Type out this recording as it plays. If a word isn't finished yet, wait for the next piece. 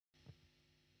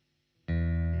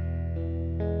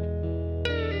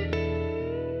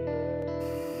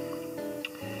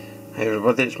Hey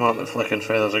everybody, it's Martin at Flicking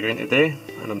Feathers again today,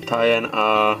 and I'm tying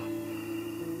a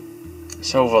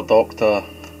Silver Doctor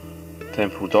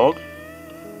temple dog.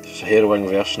 It's a hair wing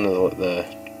version of the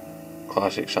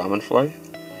classic salmon fly,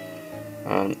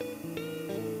 and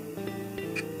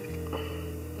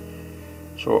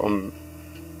so I'm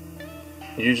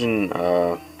using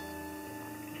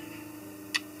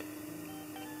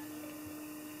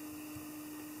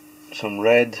some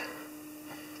red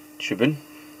tubing.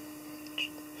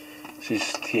 This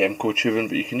is Tiemco tubing,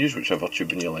 but you can use whichever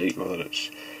tubing you like, whether it's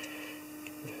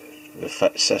the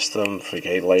fit system for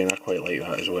Guideline. I quite like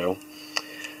that as well.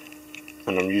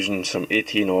 And I'm using some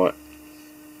 18-aught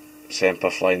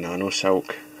Semperfli Nano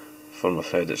silk for my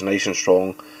thread. It's nice and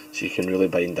strong, so you can really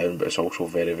bind down, but it's also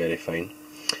very, very fine.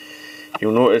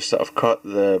 You'll notice that I've cut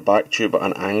the back tube at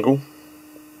an angle,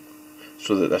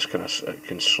 so that this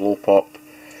can slope up.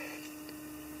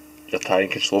 Your tying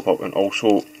can slope up, and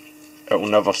also it will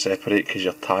never separate because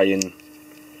you're tying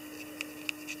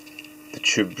the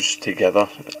tubes together.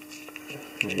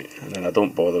 Right, and then I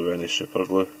don't bother with any super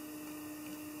glue.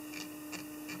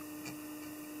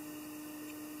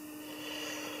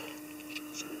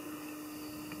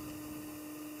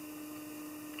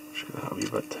 Just get that a wee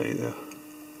bit tight there.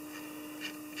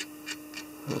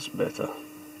 That's better.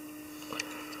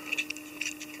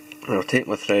 And I'll take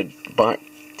my thread back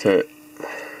to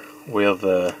where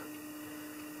the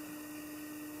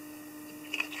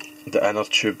inner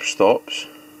tube stops,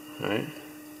 right?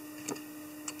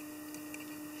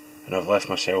 And I've left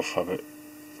myself about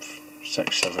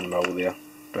 6-7 mil there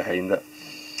behind it.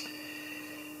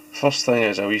 First thing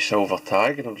is a wee silver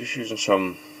tag, and I'm just using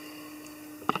some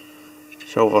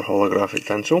silver holographic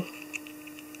tinsel.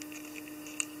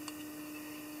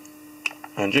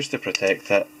 And just to protect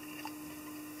it,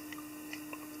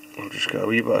 I've just got a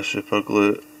wee bit of super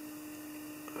glue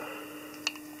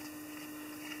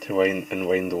to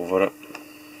wind over it.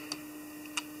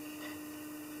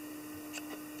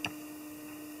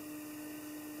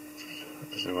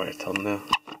 Doesn't want to turn there.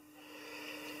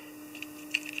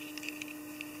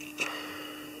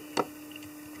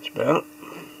 It's better.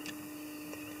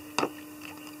 So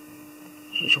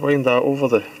just wind that over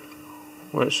the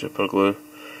wet super glue.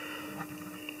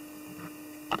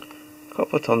 A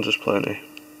couple of turns is plenty.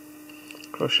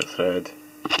 Cross your thread,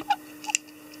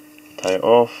 tie it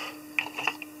off,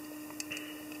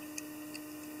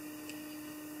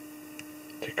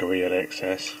 take away your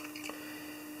excess,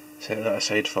 set that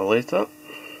aside for later.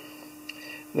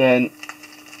 Then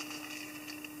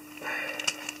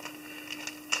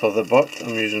for the butt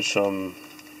I'm using some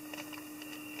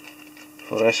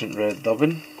fluorescent red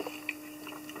dubbing.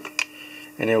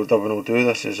 Any old dubbing will do.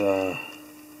 This is an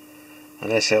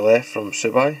SLF from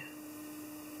Subai.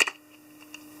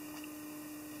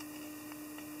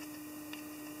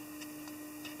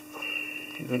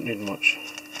 You don't need much.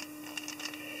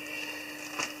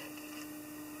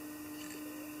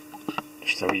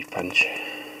 Just a wee pinch.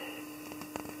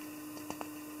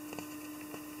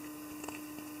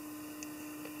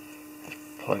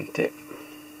 Plenty.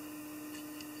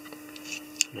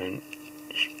 And then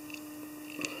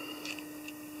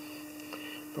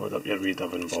build up your wee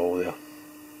dubbing ball there.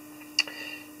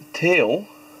 The tail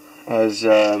is,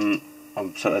 I'm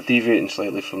sort of deviating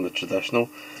slightly from the traditional.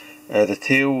 The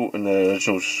tail in the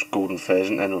original's golden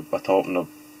pheasant, and a top and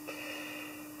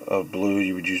a blue.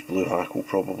 You would use blue hackle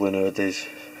probably nowadays,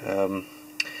 but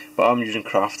I'm using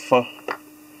craft fur.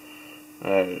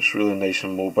 It's really nice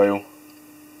and mobile.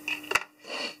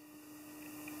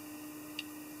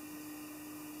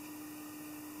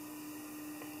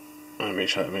 And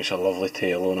it makes a lovely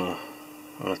tail on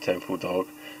a temple dog.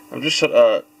 I'm just sort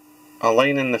of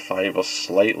aligning the fibres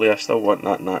slightly. I still want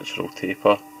that natural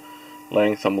taper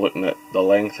length. I'm looking at the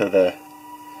length of the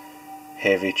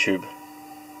heavy tube.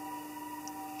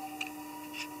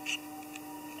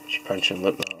 Just pinch and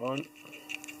loop that on.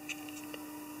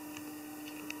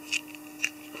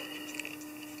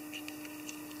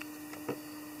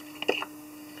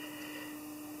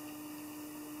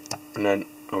 And then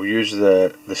I'll use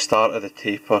the start of the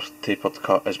tapered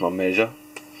cut as my measure,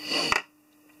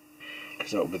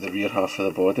 because that will be the rear half of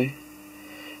the body.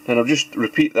 Then I'll just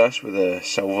repeat this with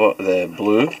the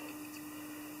blue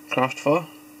craft fur,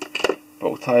 but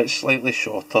I'll tie it slightly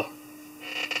shorter.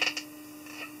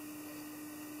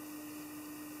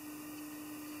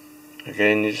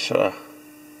 Again, you just sort of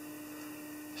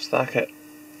stack it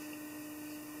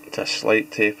to a slight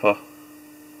taper,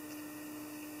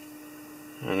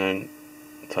 and then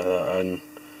tie that in,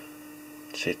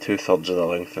 say 2/3 of the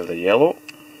length of the yellow.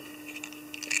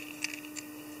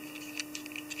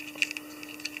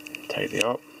 Tidy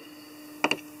up.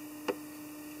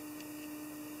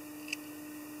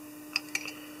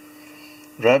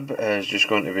 rib is just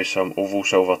going to be some oval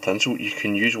silver tinsel. You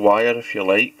can use wire if you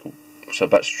like, it's a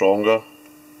bit stronger,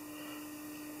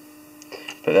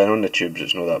 but then on the tubes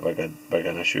it's not that big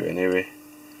an issue anyway.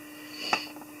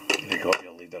 You got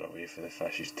your leader away for the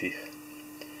fish's teeth.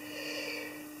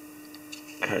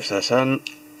 Catch this in,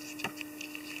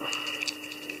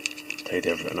 tidy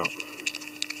everything up.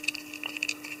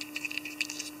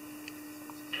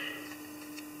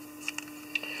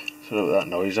 Sorry about that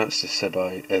noise, that's the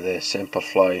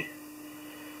Semperfli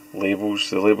labels.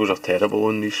 The labels are terrible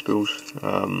on these spools,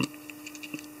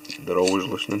 they're always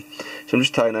listening. So I'm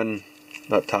just tying in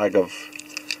that tag of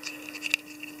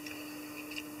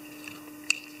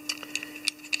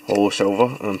hollow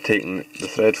silver, and I'm taking the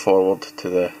thread forward to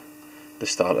the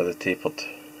start of the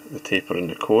taper in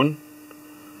the cone,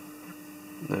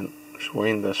 and then just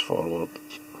wind this forward.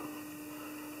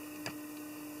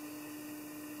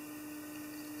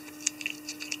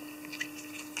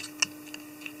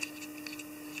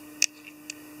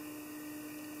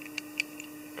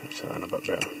 Catch that in a bit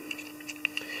better.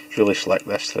 It's really slick,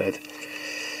 this thread.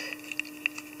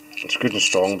 It's good and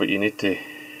strong, but you need to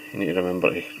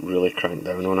remember to really crank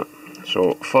down on it.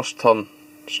 So first turn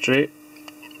straight,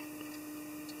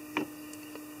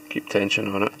 keep tension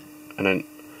on it, and then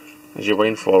as you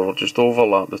wind forward just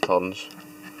overlap the turns,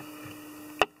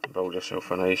 build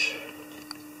yourself a nice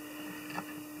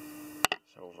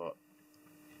silver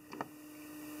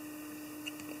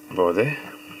body.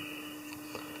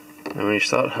 And when you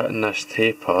start hitting this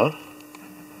taper,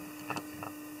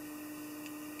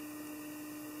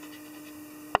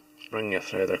 bring your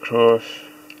thread across,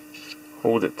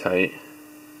 hold it tight,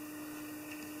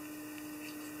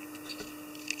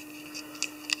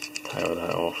 tie all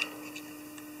that off.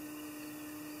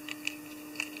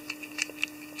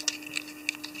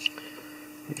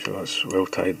 Make sure that's well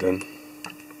tied down.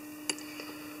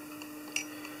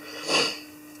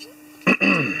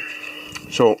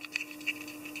 So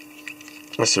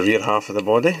that's the rear half of the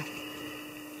body.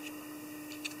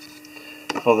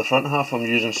 For the front half I'm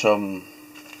using some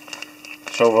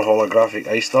silver holographic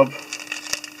ice dub.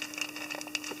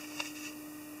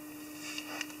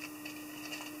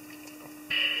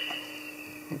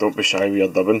 Don't be shy with your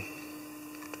dubbing,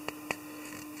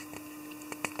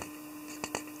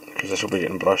 because this will be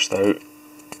getting brushed out.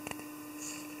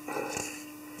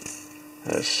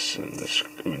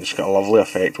 It's got a lovely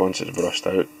effect once it's brushed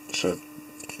out, so,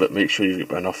 but make sure you've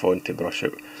got enough on to brush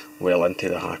it well into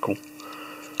the hackle.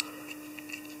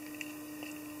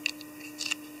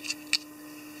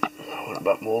 I want a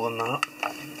bit more than that.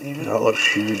 Even that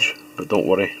looks huge, but don't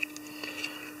worry.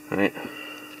 Right.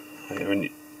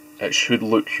 It should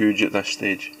look huge at this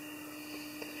stage.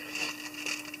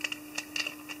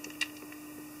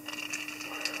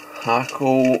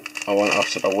 Hackle, I want a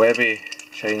sort of webby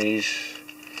Chinese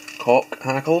cock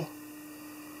hackle.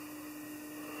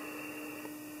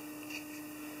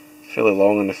 Fairly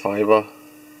long in the fibre.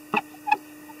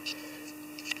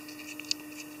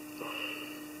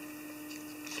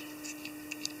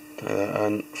 Tie that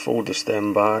in, fold the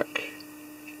stem back,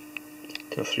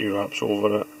 2 or 3 wraps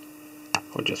over it,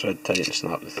 hold your thread tight and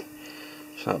snap the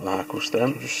hackle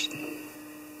stem. Just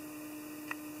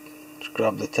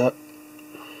grab the tip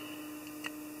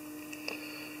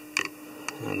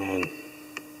and then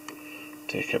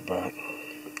take it back.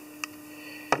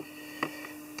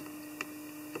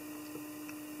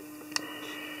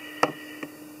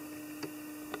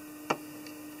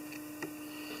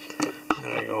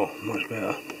 There we go, much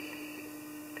better.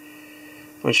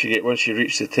 Once you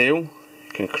reach the tail, you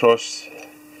can cross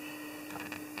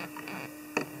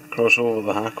over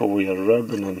the hackle with your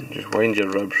rib, and then just wind your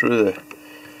rib through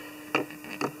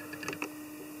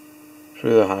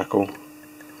the hackle,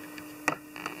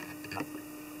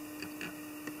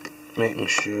 making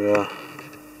sure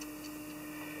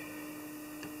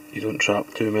you don't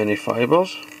trap too many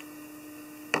fibres.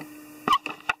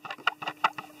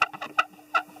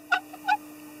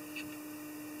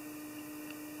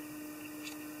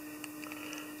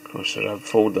 Cross the rib,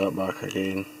 fold that back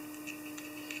again.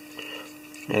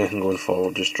 Anything going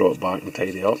forward, just drop back and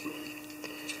tidy up.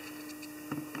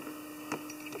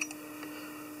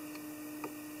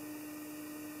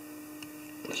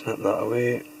 Snip that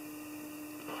away.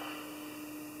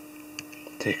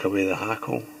 Take away the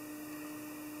hackle.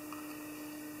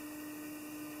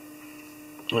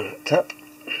 Tip.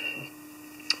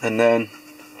 And then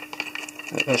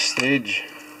at this stage,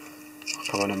 I'll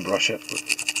come in and brush it.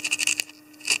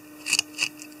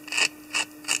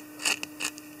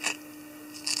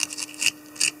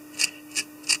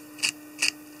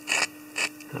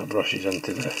 That brushes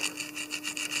into the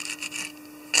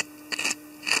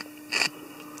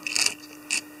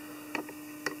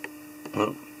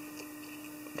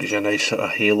gives you a nice sort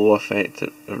of halo effect.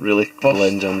 It really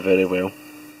blends in very well.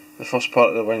 The first part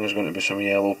of the wing is going to be some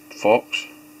yellow fox,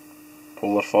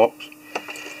 polar fox,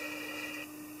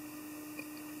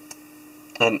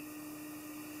 and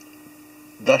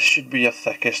this should be your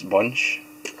thickest bunch,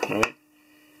 right?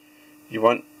 You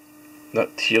want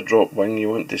that teardrop wing, you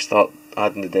want to start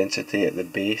adding the density at the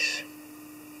base.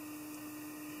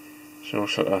 So I'll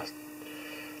sort of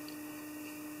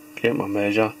get my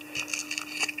measure,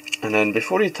 and then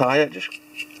before you tie it, just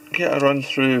get a run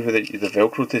through with the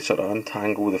velcro to sort of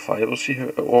untangle the fibres, see how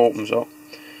it all opens up.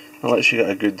 That lets you get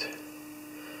a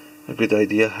good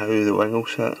idea how the wing will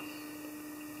sit.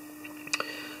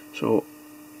 So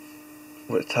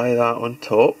I'm going to tie that on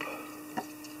top,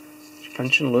 just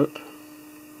pinch and loop,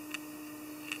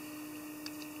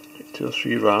 get 2 or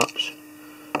 3 wraps,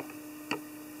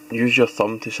 use your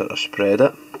thumb to sort of spread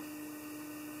it.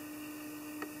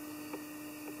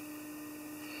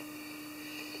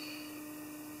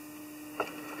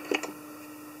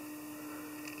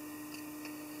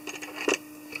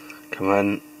 Come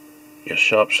in, your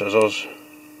sharp scissors,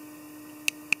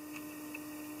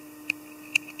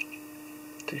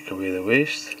 take away the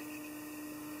waste,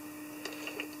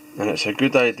 and it's a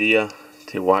good idea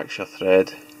to wax your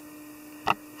thread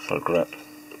for grip.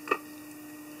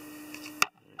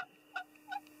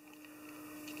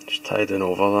 Just tie down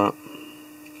over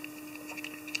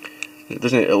that.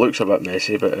 It looks a bit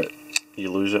messy, but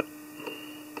you lose it.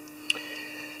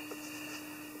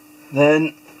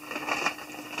 Then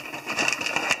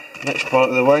next part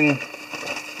of the wing,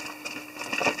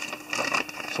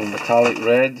 some metallic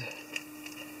red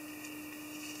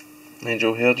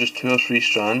angel hair, just 2 or 3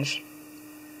 strands.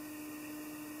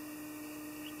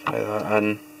 Tie that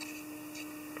in,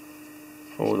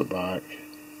 fold it back,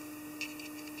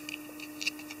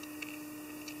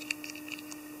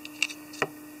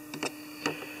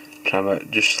 trim it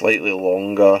just slightly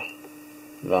longer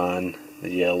than the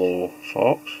yellow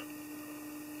fox.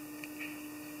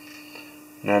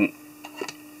 And then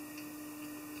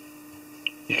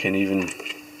you can even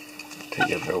take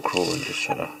your velcro and just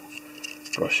sort of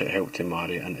brush it, help to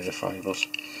marry it into the fibres.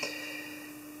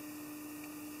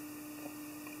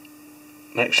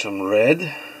 Next, some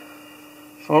red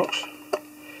fox,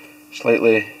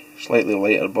 slightly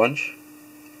lighter bunch.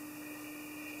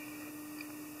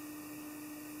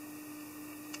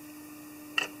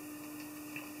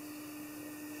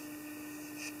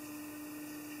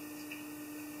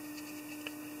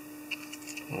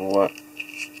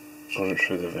 Run it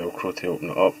through the velcro to open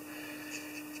it up.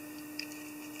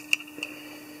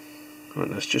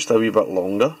 And it's just a wee bit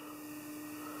longer,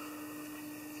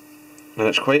 and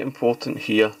it's quite important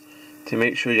here to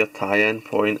make sure your tie-in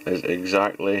point is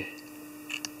exactly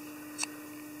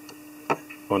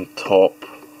on top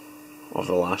of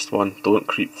the last one. Don't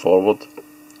creep forward,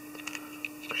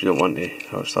 because you don't want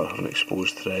to start having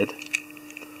exposed thread.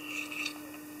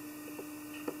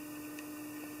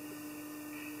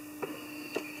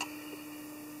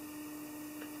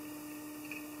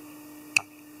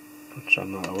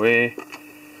 Trim that away,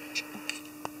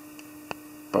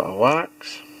 bit of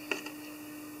wax,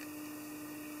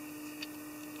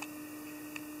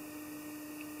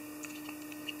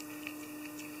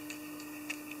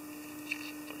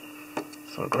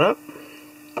 for grip.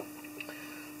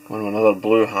 Going with another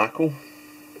blue hackle.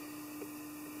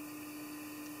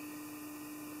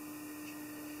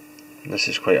 And this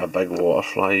is quite a big water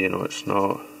fly, you know, it's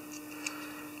not.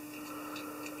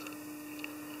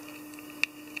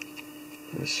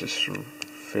 It's just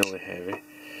fairly heavy,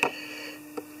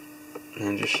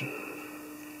 and just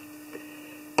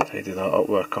tidy that up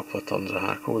with a couple of turns of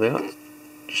hackle there.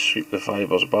 Just sweep the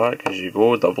fibres back as you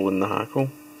go, doubling the hackle.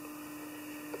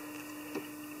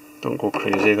 Don't go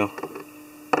crazy though.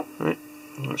 Right,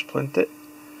 that's plenty.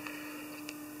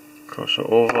 Cross it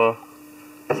over,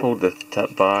 fold the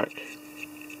tip back.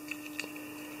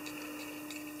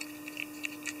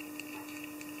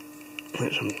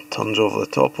 Get some turns over the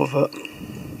top of it.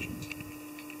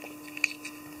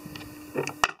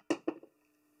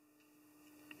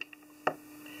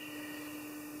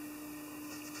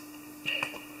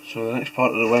 So the next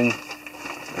part of the wing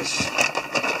is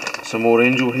some more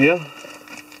angel hair.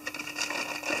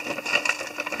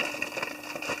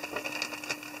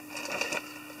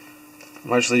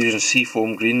 I'm actually using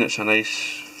seafoam green. It's a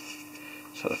nice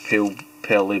sort of pale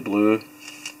pearly blue.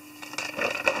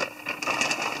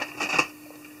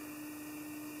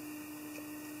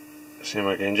 Same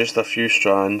again, just a few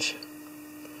strands,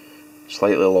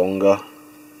 slightly longer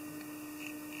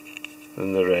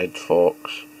than the red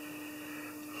fox.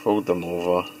 Fold them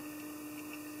over.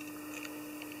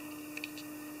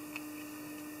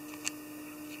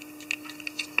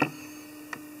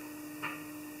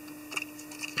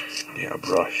 Get a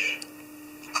brush.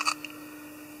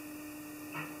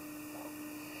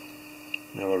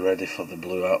 Now we're ready for the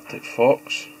blue Arctic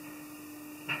fox.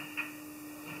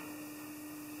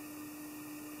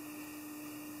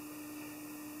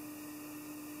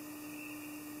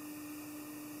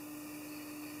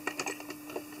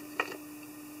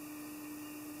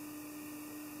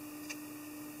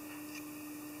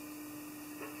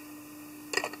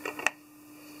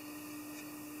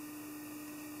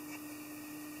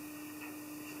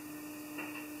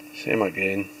 Same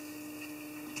again.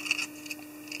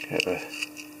 Get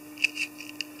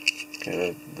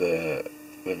the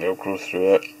velcro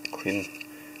through it.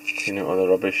 Clean out all the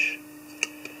rubbish.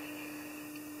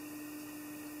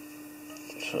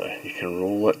 So you can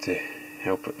roll it to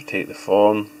help it take the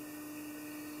form.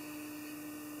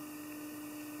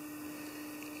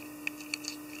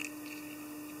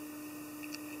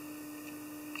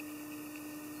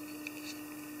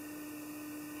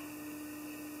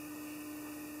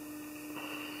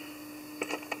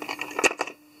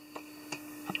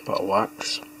 Bit of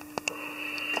wax.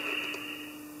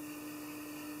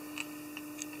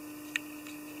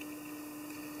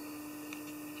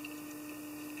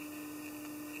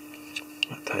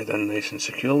 Tied in nice and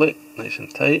securely, nice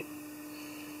and tight.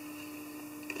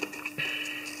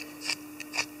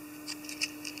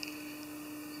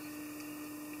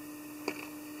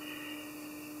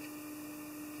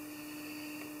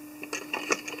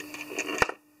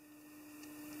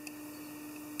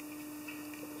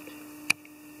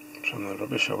 Trim the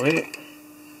rubbish away.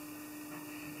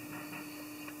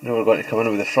 Now we're going to come in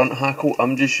with the front hackle.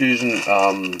 I'm just using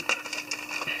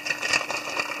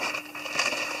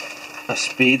a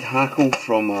spade hackle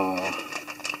from a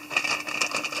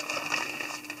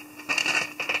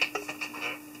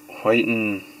white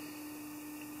and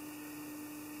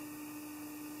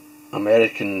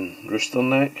American rooster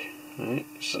neck. Right?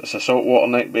 So it's a saltwater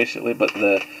neck basically, but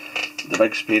the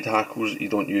big spade hackles you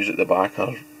don't use at the back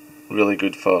are really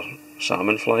good for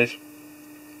salmon flies.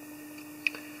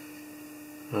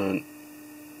 And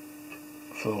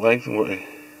for the length I'm going to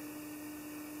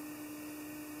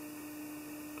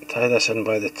tie this in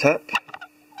by the tip,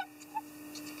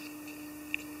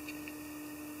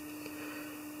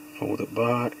 fold it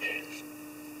back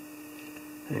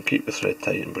and keep the thread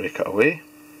tight and break it away.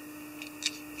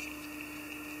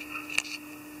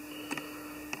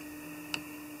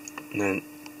 And then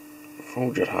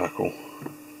fold your hackle,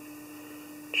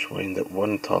 just wind it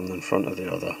one turn in front of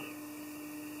the other.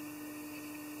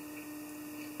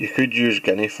 You could use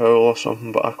guinea fowl or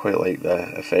something, but I quite like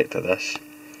the effect of this.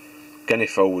 Guinea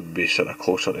fowl would be sort of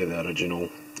closer to the original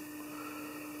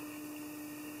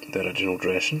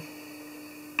dressing.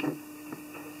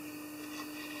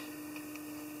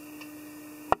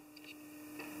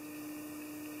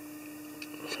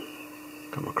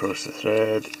 Come across the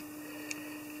thread,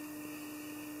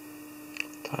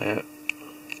 tie it,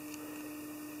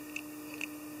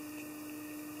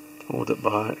 hold it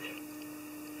back.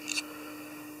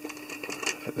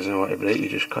 If it doesn't want to break, you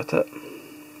just cut it.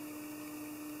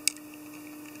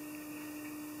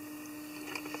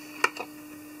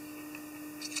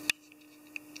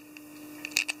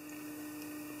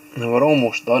 Now we're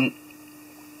almost done.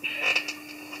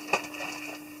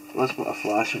 Let's put a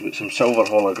flash. I've got some silver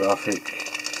holographic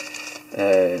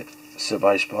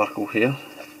Sabai sparkle here.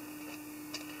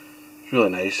 It's really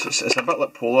nice. It's a bit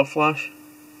like polar flash.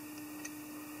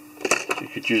 So you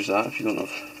could use that if you don't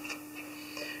have.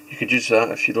 You could use that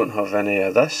if you don't have any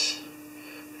of this.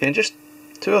 Again, just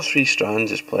 2 or 3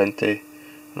 strands is plenty.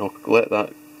 And I'll let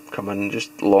that come in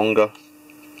just longer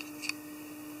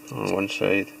on one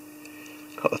side.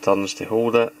 Cut the turns to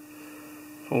hold it,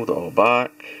 fold it all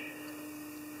back,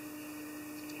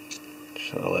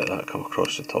 just sort of let that come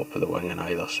across the top of the wing on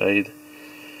either side.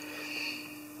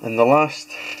 And the last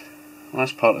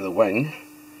part of the wing,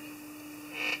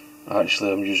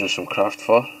 actually I'm using some craft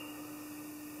fur.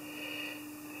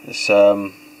 It's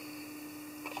not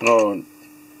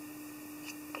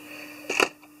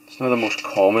the most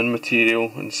common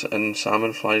material in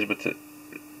salmon flies, but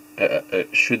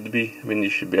it should be. I mean, you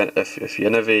should be, if you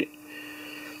innovate,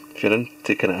 if you're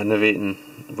into kind of innovating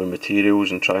with materials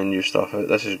and trying new stuff out,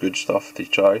 this is good stuff to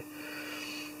try.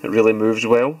 It really moves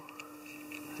well,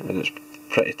 and it's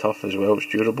pretty tough as well. It's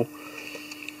durable.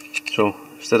 So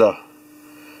instead of,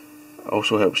 it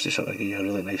also helps to sort of give you a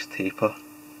really nice taper.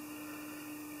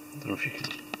 I don't know if you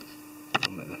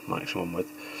can make the maximum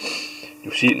width.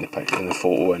 You'll see it in the picture, in the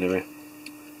photo anyway.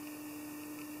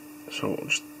 So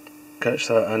just catch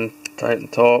that in, tie it on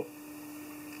top,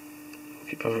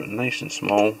 keep everything nice and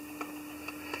small.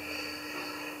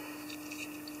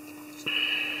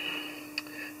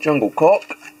 Jungle cock.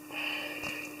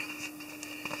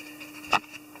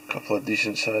 couple of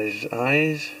decent sized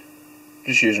eyes.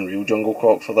 Just using real jungle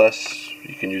cork for this.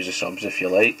 You can use the subs if you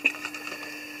like.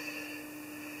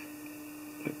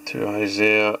 Got 2 eyes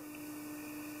there.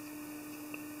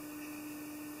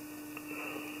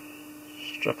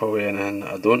 Strip away anything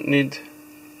that I don't need.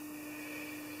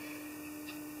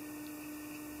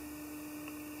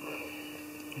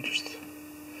 Just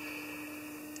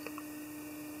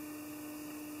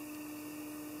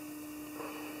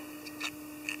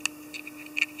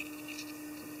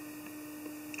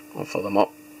I'll fill them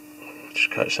up.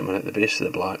 Just catch them in at the base of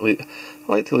the black. I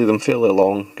like to leave them fairly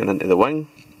long going into the wing.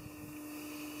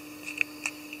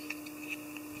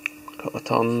 A couple of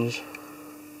turns.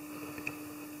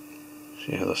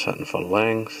 See how they're sitting for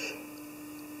length.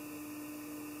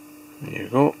 There you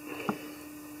go.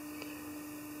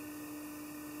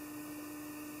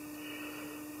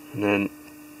 And then,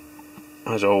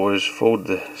 as always, fold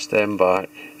the stem back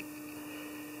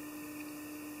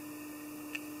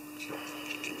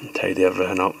and tidy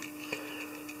everything up.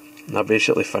 And I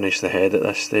basically finish the head at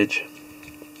this stage.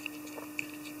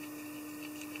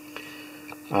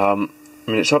 I mean,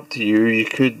 it's up to you. You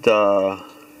could,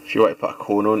 if you want to put a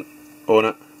cone on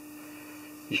it,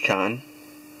 you can.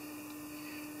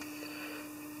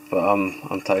 But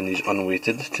I'm tying these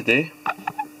unweighted today.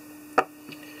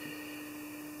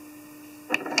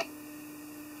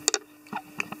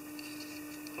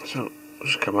 So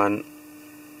just come in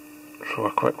for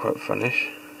a quick finish.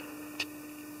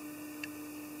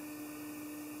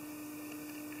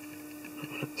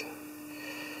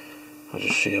 I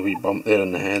just see a wee bump there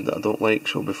in the head that I don't like,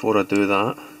 so before I do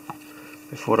that,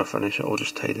 before I finish it, I'll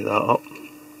just tidy that up.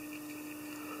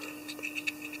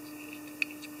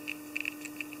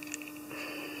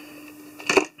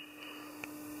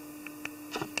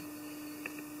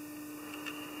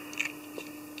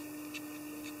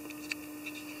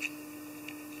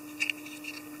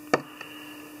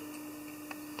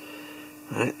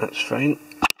 Right, that's fine.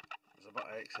 There's a bit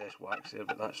of excess wax there,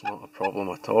 but that's not a problem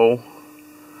at all.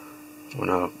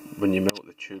 When you melt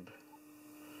the tube,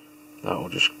 that will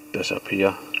just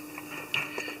disappear.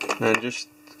 And just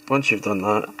once you've done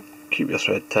that, keep your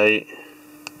thread tight.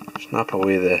 Snap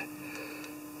away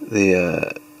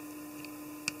the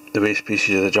waste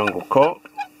pieces of the jungle cork.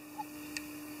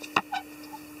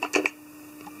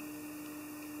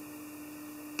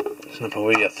 Snap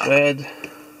away your thread.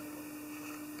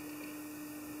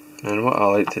 And what I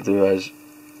like to do is,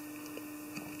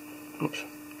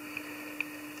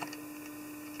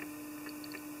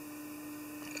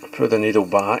 put the needle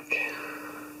back,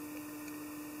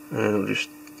 and I'll just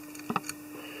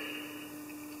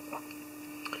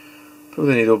pull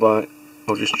the needle back.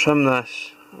 I'll just trim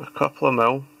this a couple of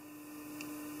mil.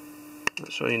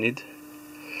 That's all you need.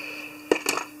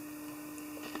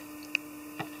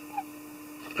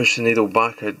 Push the needle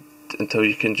back out until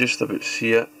you can just about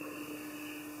see it.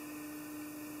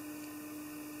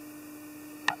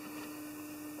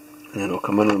 And then I'll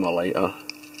come in with my lighter.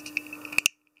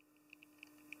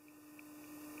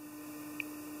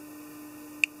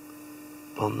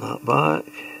 Burn that back.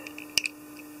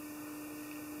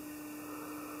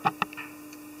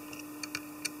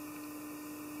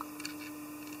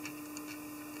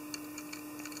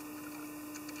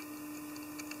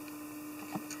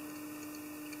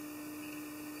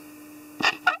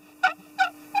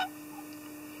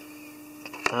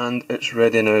 And it's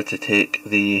ready now to take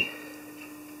the,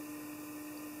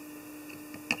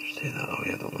 just take that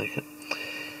away, I don't like it.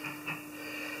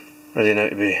 Ready now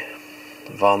to be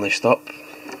varnished up.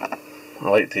 I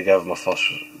like to give the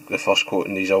first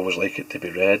coating, these I always like it to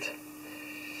be red.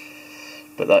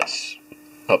 But that's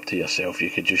up to yourself. You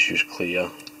could just use clear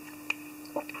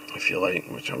if you like,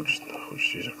 which I'll just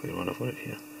use a clear one. I've got it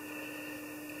here.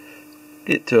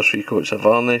 Get 2 or 3 coats of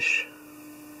varnish.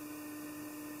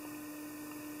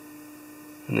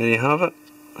 And there you have it,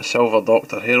 a silver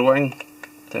Doctor hair wing,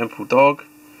 temple dog.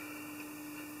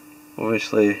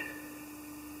 Obviously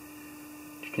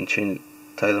you can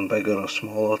tie them bigger or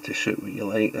smaller to suit what you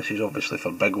like. This is obviously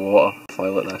for big water, fly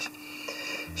like this.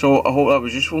 So I hope that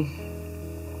was useful.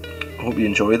 I hope you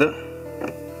enjoyed it.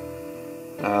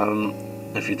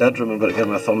 If you did, remember to give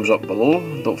me a thumbs up below.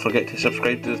 Don't forget to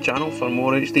subscribe to the channel for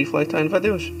more HD fly tying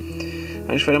videos.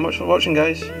 Thanks very much for watching,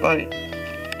 guys. Bye.